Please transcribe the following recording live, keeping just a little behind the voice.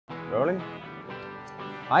Rolling.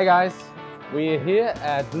 Hi guys, we're here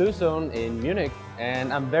at Bluezone in Munich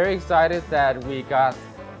and I'm very excited that we got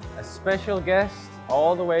a special guest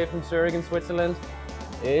all the way from Zurich in Switzerland.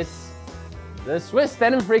 It's the Swiss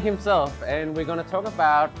denim freak himself, and we're going to talk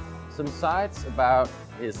about some sides about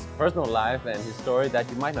his personal life and his story that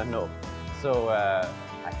you might not know. So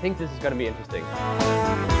I think this is going to be interesting.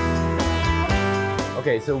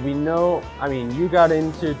 Okay, so we know, you got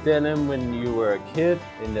into denim when you were a kid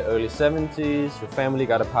in the early 70s. Your family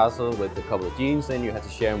got a parcel with a couple of jeans and you had to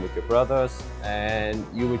share them with your brothers. And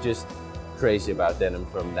you were just crazy about denim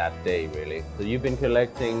from that day, really. So you've been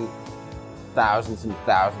collecting thousands and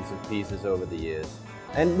thousands of pieces over the years.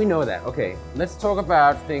 And we know that. Okay, let's talk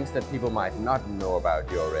about things that people might not know about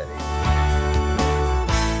you already.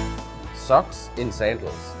 Socks in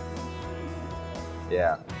sandals.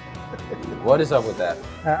 Yeah. What is up with that?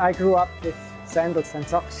 I grew up with sandals and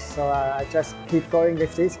socks, so I just keep going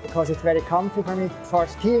with this because it's very comfy for me. For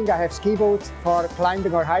skiing I have ski boots, for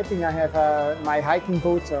climbing or hiking I have my hiking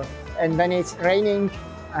boots, and when it's raining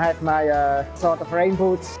I have my sort of rain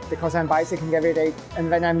boots because I'm bicycling every day, and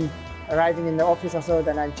when I'm arriving in the office or so,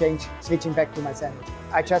 then I'm switching back to my sandals.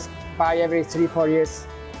 I just buy every 3-4 years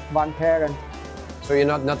one pair. And so you're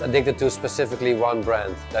not addicted to specifically one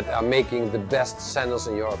brand that are making the best sandals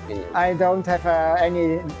in your opinion? I don't have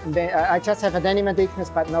I just have a denim addiction,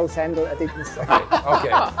 but no sandal addiction.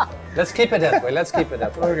 Okay. Let's keep it that way. Let's keep it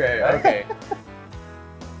that way. Okay.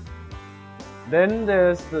 Then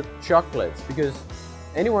there's the chocolates, because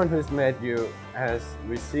anyone who's met you has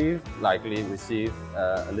likely received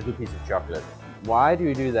a little piece of chocolate. Why do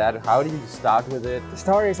you do that? How did you start with it? The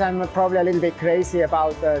story is I'm probably a little bit crazy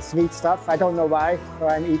about sweet stuff. I don't know why, so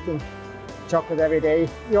I'm eating chocolate every day.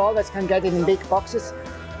 You always can get it in big boxes,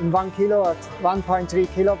 in 1 kilo or 1.3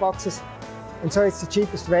 kilo boxes. And so it's the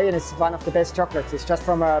cheapest way and it's one of the best chocolates. It's just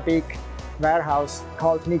from a big warehouse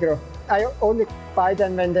called Migros. I only buy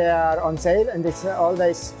them when they are on sale, and it's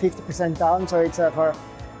always 50% down, so it's for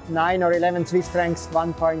 9 or 11 Swiss francs,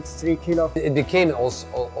 1.3 kilo. It became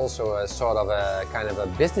also a sort of a kind of a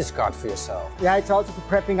business card for yourself. Yeah, it's also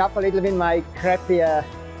prepping up a little bit my crappy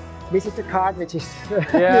visitor card, which is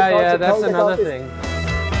yeah, that's another thing.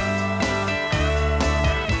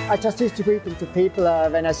 I just distribute them to people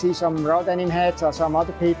when I see some raw denim heads or some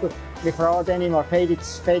other people with raw denim or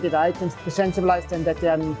faded items, to sensibilize them that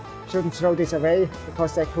they shouldn't throw this away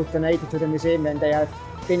because they could donate it to the museum when they have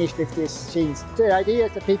finished with these jeans. The idea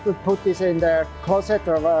is that people put this in their closet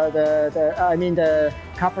or the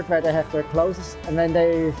cupboard where they have their clothes, and when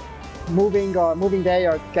they moving day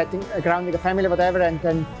or grounding a family or whatever, and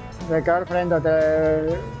then the girlfriend or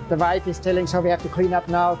the wife is telling, so we have to clean up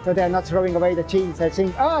now, so they're not throwing away the jeans. They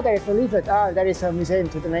think, oh, there is a leaflet, oh, there is a museum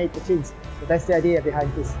to donate the jeans. So that's the idea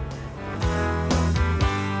behind this.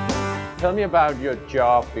 Tell me about your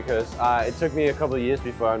job, because it took me a couple of years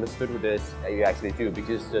before I understood what this you actually do,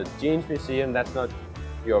 because the Jeans Museum, that's not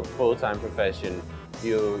your full-time profession.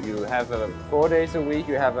 You have 4 days a week,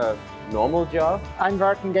 you have a normal job? I'm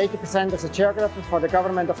working 80% as a geographer for the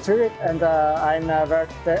government of Zurich, and I'm work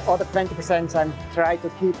the other 20% I'm trying to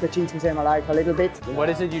keep the Jeans Museum alive a little bit.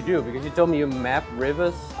 What is it you do? Because you told me you map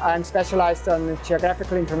rivers. I'm specialized on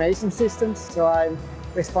geographical information systems, so I'm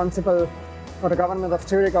responsible for the government of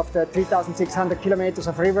Zurich of the 3,600 kilometers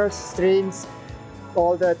of rivers, streams,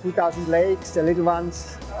 all the 2,000 lakes, the little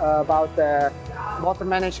ones, about the water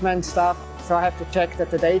management stuff. So I have to check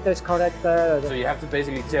that the data is correct. So you have to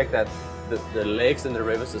basically check that the lakes and the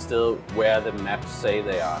rivers are still where the maps say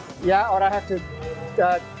they are? Yeah, or I have to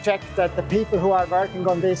check that the people who are working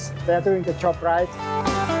on this, they are doing the job right.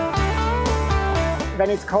 When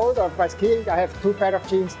it's cold or by skiing, I have 2 pairs of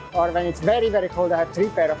jeans, or when it's very, very cold, I have 3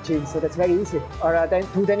 pairs of jeans, so that's very easy. Or then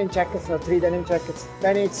 2 denim jackets or 3 denim jackets.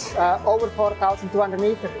 When it's over 4,200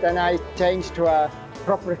 meters, then I change to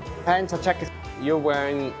proper pants or jackets. You're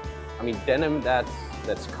wearing, denim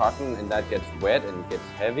that's cotton and that gets wet and gets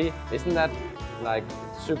heavy. Isn't that like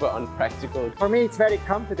super unpractical? For me, it's very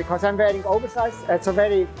comfy because I'm wearing oversized. It's a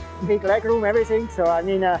very big leg room, everything. So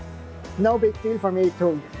no big deal for me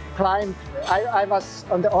to climb. I was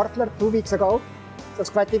on the Ortler 2 weeks ago. So it's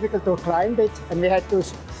quite difficult to climb it, and we had to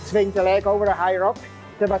swing the leg over a high rock.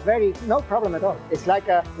 There was no problem at all. It's like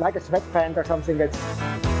a sweatpant or something.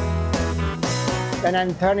 When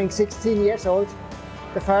I'm turning 16 years old,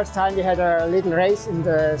 the first time we had a little race in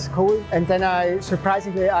the school, and then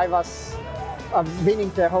surprisingly I was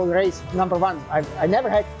winning the whole race, #1. I never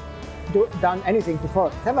had done anything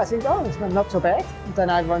before. Then I think, oh, it's not so bad. And then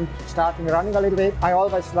I went starting running a little bit. I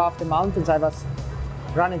always loved the mountains. I was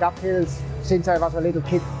running up hills since I was a little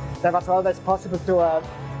kid. That was always possible to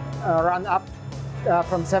run up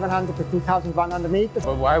from 700 to 2,100 meters.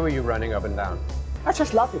 But why were you running up and down? I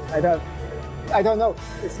just love it. I don't know.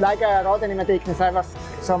 It's like a raw denim addictness. I was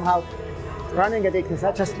somehow running addictness.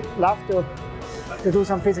 I just love to do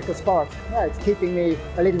some physical sport. Yeah, it's keeping me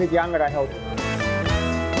a little bit younger, I hope.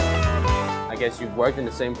 I guess you've worked in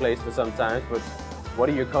the same place for some time, but what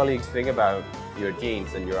do your colleagues think about your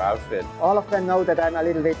jeans and your outfit? All of them know that I'm a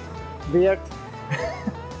little bit weird.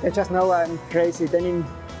 They just know I'm crazy denim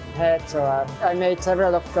head. So I made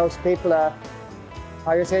several of those people,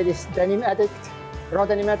 how you say this, denim addict, raw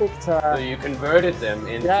denim addict. So you converted them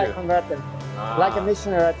into... Yeah, I convert them. Like a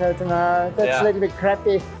missionary, I told them that's a little bit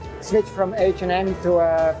crappy. Switch from H&M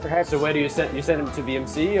to perhaps... So where do you send them to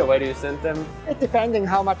BMC, or where do you send them? It depending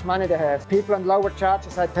how much money they have. People on lower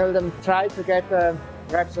charges, I tell them try to get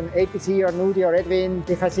perhaps an APC or Nudie or Edwin.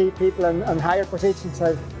 If I see people on higher positions,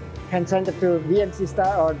 I can send them to VMC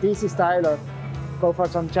style or DC style, or go for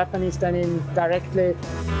some Japanese denim directly.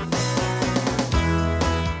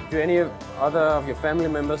 Do any other of your family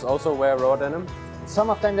members also wear raw denim?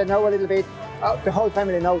 Some of them, they know a little bit. The whole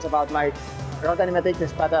family knows about my raw denim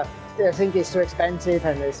addictness, but they think it's too expensive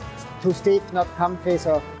and it's too stiff, not comfy.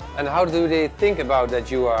 So. And how do they think about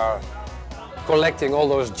that you are collecting all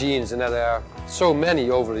those jeans and that there are so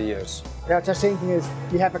many over the years? They're just thinking is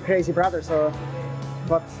we have a crazy brother, so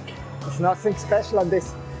but there's nothing special on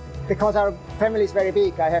this. Because our family is very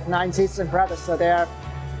big. I have 9 sisters and brothers, so they are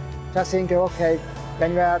just thinking, okay,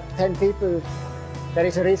 when we are 10 people, there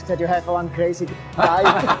is a risk that you have one crazy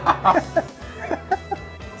guy.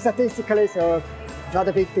 Statistically, so not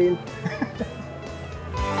a big deal.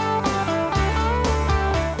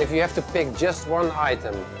 If you have to pick just one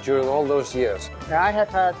item during all those years? I have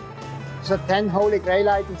had 10 holy grail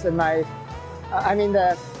items in my, I mean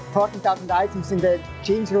the 14,000 items in the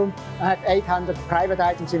jeans room. I have 800 private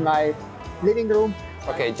items in my living room.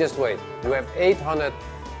 Okay, just wait. You have 800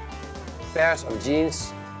 pairs of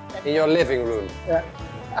jeans in your living room?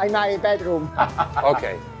 In my bedroom.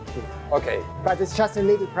 Okay. Okay. But it's just a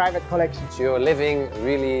little private collection. So you're living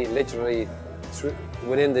really, literally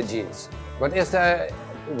within the jeans. But is there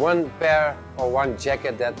one pair or one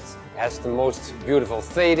jacket that has the most beautiful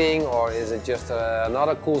fading, or is it just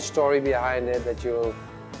another cool story behind it that you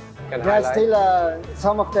can highlight? Still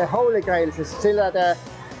some of the holy grails is still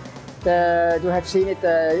you have seen it,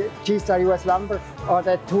 the G-Star US Lumber, or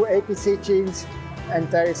the 2 APC jeans, and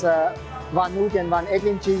there is one Nudie and one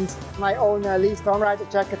Edwin jeans. My own Lee Storm Rider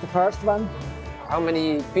jacket, the first one. How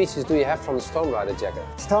many pieces do you have from the Storm Rider jacket?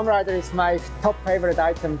 Storm Rider is my top favorite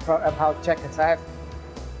item about jackets.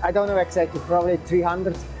 I don't know exactly, probably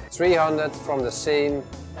 300. 300 from the same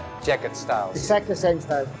jacket styles? Exactly the same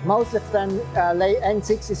style. Most of them late end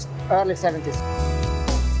 60s, early 70s.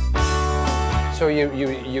 So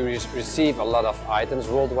you receive a lot of items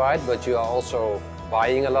worldwide, but you are also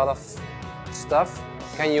buying a lot of stuff.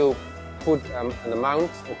 Can you put an amount,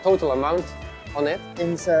 a total amount on it?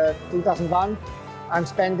 Since 2001, I'm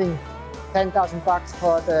spending 10,000 bucks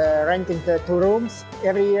for renting the 2 rooms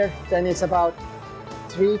every year. Then it's about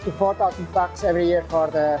 3,000 to 4,000 bucks every year for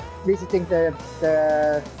visiting the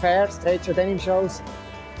fairs, trade show denim shows,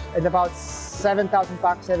 and about 7,000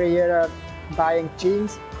 bucks every year buying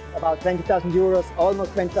jeans. About 20,000 euros,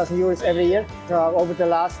 almost 20,000 euros every year. So over the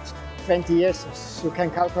last 20 years, you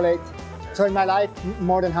can calculate. So in my life,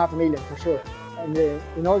 more than $500,000 for sure. And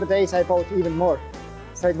in all the days, I bought even more.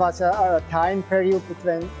 So it was a time period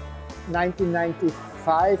between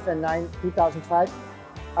 1995 and 2005.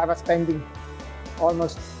 I was spending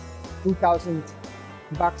almost 2,000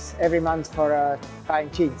 bucks every month for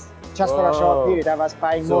buying jeans. Just for a short period, I was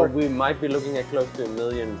buying more. So we might be looking at close to $1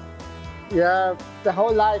 million. Yeah, the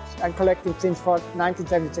whole life I'm collecting since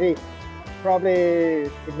 1973. Probably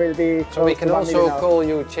it will be. So we can also call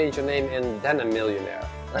you, change your name in Denim Millionaire.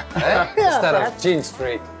 Instead of Jeans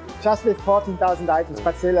Freak. Just with 14,000 items,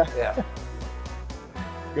 but still. Yeah.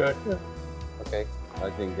 Good. Yeah. Okay. I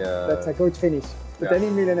think that's a good finish. The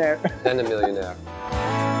Denim Millionaire. Denim Millionaire.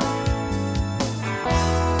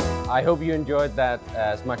 I hope you enjoyed that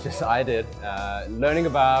as much as I did, learning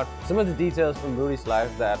about some of the details from Ruedi's life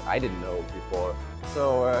that I didn't know before.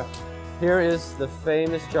 So here is the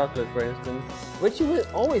famous chocolate, for instance, which you will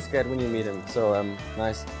always get when you meet him. So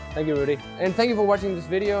nice. Thank you, Ruedi. And thank you for watching this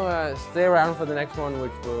video. Stay around for the next one,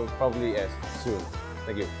 which will probably end soon.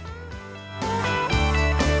 Thank you.